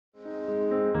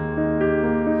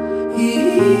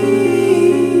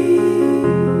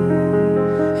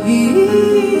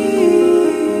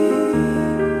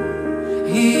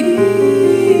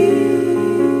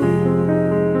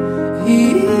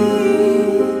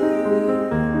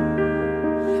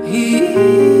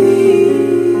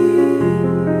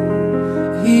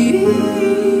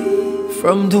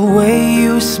From the way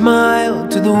you smile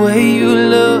to the way you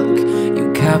look,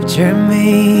 you capture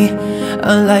me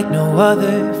unlike no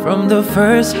other. From the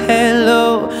first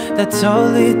hello, that's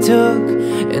all it took,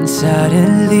 and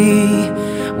suddenly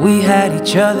we had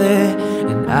each other.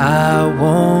 And I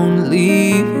won't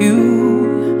leave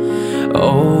you,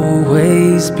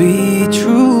 always be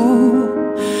true.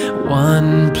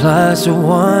 1 +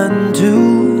 1,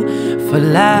 2 for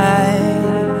life,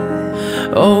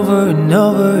 over and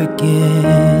over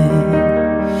again.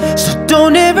 So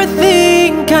don't ever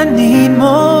think I need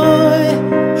more.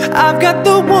 I've got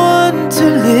the one to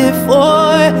live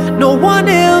for. No one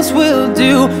else will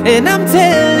do, and I'm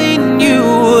telling you,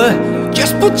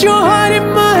 just put your heart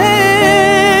in my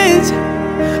hands.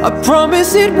 I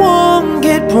promise it won't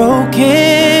get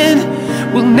broken.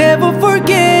 We'll never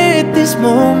forget this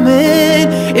moment.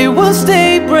 It will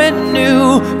stay brand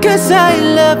new, 'cause I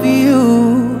love you.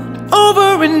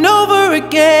 Over and over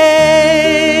again,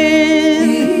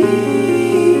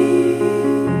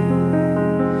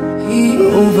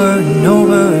 over and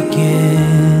over again.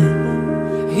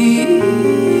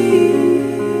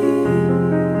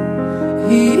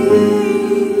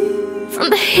 From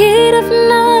the heat of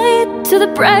night to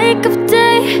the break of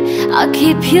day, I'll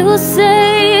keep you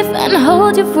safe and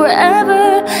hold you forever.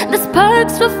 The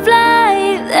sparks will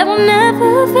fly, they will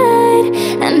never fade,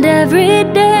 and every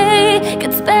day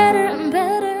gets better and better.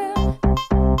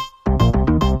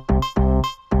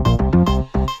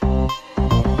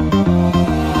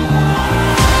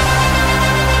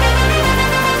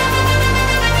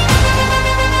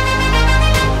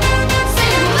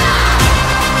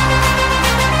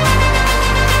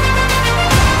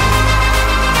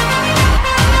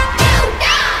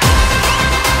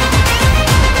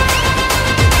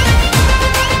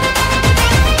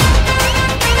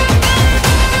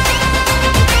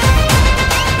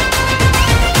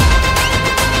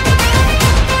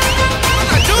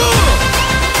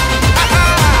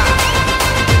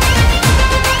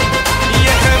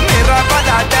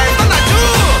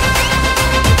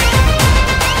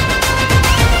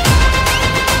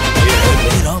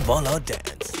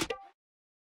 Dance.